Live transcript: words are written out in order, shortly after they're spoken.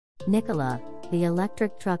Nikola, the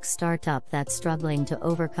electric truck startup that's struggling to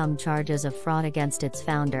overcome charges of fraud against its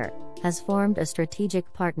founder, has formed a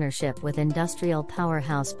strategic partnership with industrial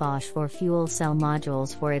powerhouse Bosch for fuel cell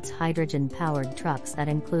modules for its hydrogen-powered trucks that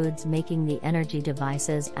includes making the energy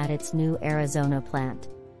devices at its new Arizona plant.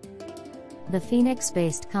 The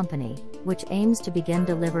Phoenix-based company, which aims to begin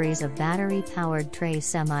deliveries of battery-powered Tre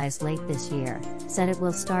semis late this year, said it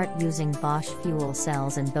will start using Bosch fuel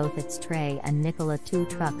cells in both its Tre and Nikola 2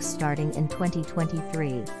 trucks starting in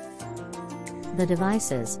 2023. The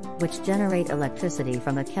devices, which generate electricity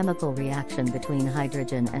from a chemical reaction between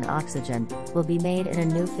hydrogen and oxygen, will be made in a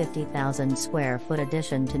new 50,000 square foot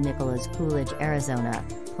addition to Nikola's Coolidge, Arizona,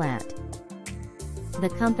 plant. The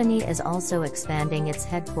company is also expanding its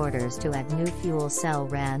headquarters to add new fuel cell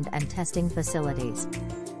R&D and testing facilities.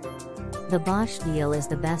 The Bosch deal is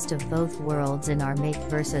the best of both worlds in our make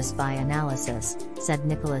versus buy analysis, said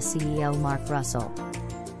Nikola CEO Mark Russell.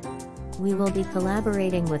 We will be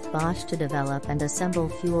collaborating with Bosch to develop and assemble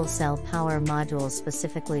fuel cell power modules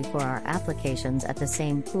specifically for our applications at the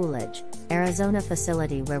same Coolidge, Arizona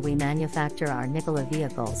facility where we manufacture our Nikola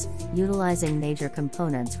vehicles, utilizing major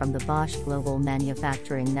components from the Bosch global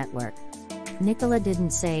manufacturing network. Nikola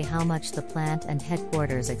didn't say how much the plant and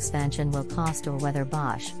headquarters expansion will cost or whether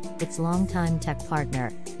Bosch, its longtime tech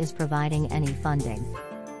partner, is providing any funding.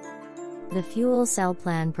 The fuel cell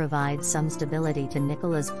plan provides some stability to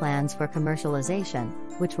Nikola's plans for commercialization,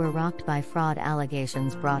 which were rocked by fraud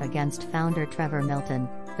allegations brought against founder Trevor Milton,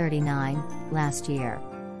 39, last year.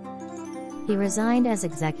 He resigned as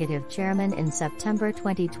executive chairman in September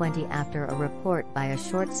 2020 after a report by a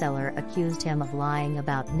short seller accused him of lying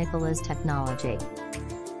about Nikola's technology.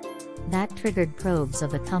 That triggered probes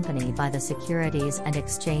of the company by the Securities and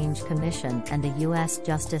Exchange Commission and the U.S.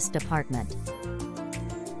 Justice Department.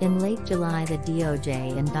 In late July, the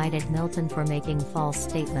DOJ indicted Milton for making false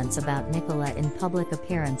statements about Nikola in public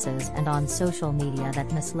appearances and on social media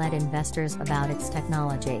that misled investors about its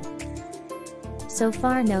technology. So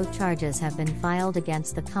far, no charges have been filed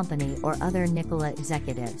against the company or other Nikola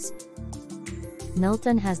executives.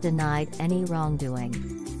 Milton has denied any wrongdoing.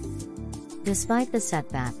 Despite the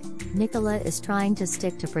setback, Nikola is trying to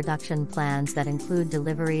stick to production plans that include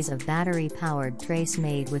deliveries of battery-powered trace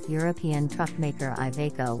made with European truckmaker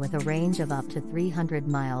Iveco with a range of up to 300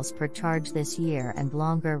 miles per charge this year and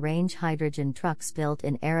longer-range hydrogen trucks built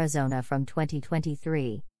in Arizona from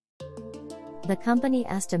 2023. The company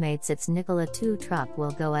estimates its Nikola 2 truck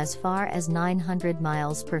will go as far as 900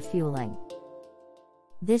 miles per fueling.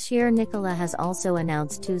 This year, Nikola has also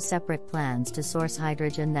announced 2 separate plans to source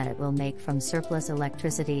hydrogen that it will make from surplus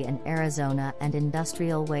electricity in Arizona and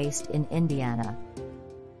industrial waste in Indiana.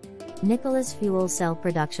 Nikola's fuel cell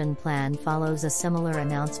production plan follows a similar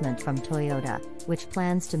announcement from Toyota, which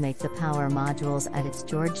plans to make the power modules at its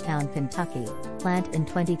Georgetown, Kentucky, plant in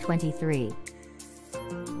 2023.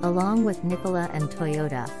 Along with Nikola and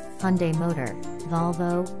Toyota, Hyundai Motor,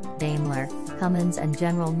 Volvo, Daimler, Cummins and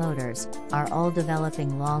General Motors, are all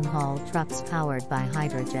developing long-haul trucks powered by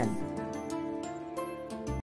hydrogen.